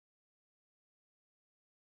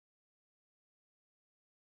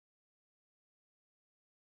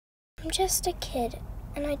I'm just a kid,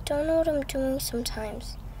 and I don't know what I'm doing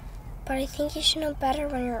sometimes. But I think you should know better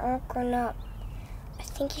when you're all grown up. I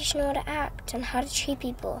think you should know how to act and how to treat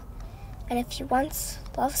people. And if you once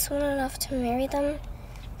loved someone enough to marry them,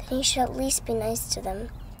 then you should at least be nice to them,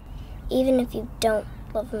 even if you don't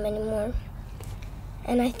love them anymore.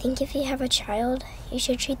 And I think if you have a child, you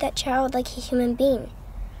should treat that child like a human being,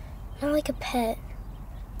 not like a pet.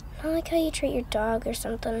 Not like how you treat your dog or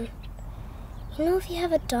something. You know, if you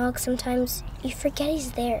have a dog, sometimes you forget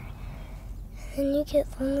he's there. And then you get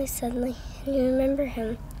lonely suddenly, and you remember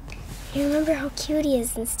him. You remember how cute he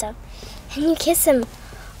is and stuff. And you kiss him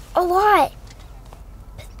a lot.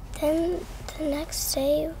 But then the next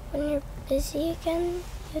day, when you're busy again,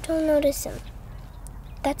 you don't notice him.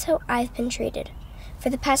 That's how I've been treated for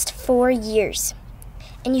the past 4 years.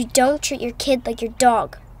 And you don't treat your kid like your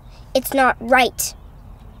dog. It's not right.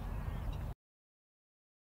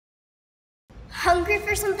 Hungry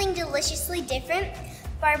for something deliciously different?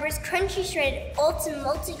 Barbara's Crunchy Shredded Oats and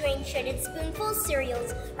Multigrain Shredded Spoonful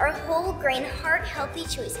cereals are whole grain, heart-healthy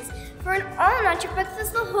choices for an all-natural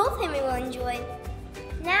breakfast the whole family will enjoy.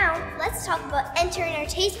 Now, let's talk about entering our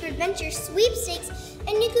Taste for Adventure sweepstakes,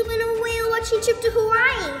 and you could win a whale-watching trip to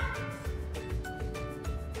Hawaii.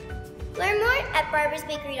 Learn more at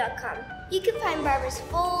barbasbakery.com. You can find Barbara's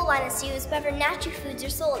full line of cereals wherever natural foods are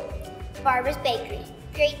sold. Barbara's Bakery.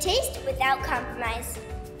 Great taste without compromise.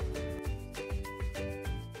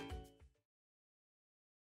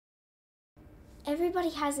 Everybody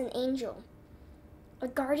has an angel, a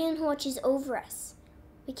guardian who watches over us.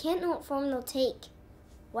 We can't know what form they'll take.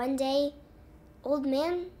 One day, old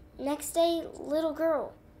man, next day, little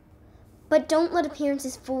girl. But don't let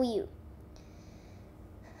appearances fool you.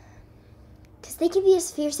 Because they can be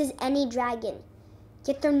as fierce as any dragon,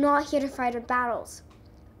 yet they're not here to fight our battles,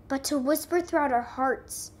 but to whisper throughout our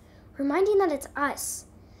hearts, reminding that it's us,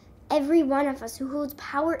 every one of us who holds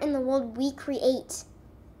power in the world we create.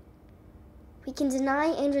 We can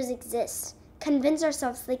deny angels exist, convince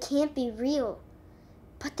ourselves they can't be real,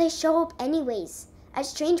 but they show up anyways, at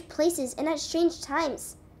strange places and at strange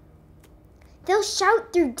times. They'll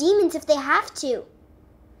shout through demons if they have to,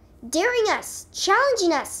 daring us,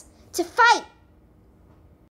 challenging us to fight,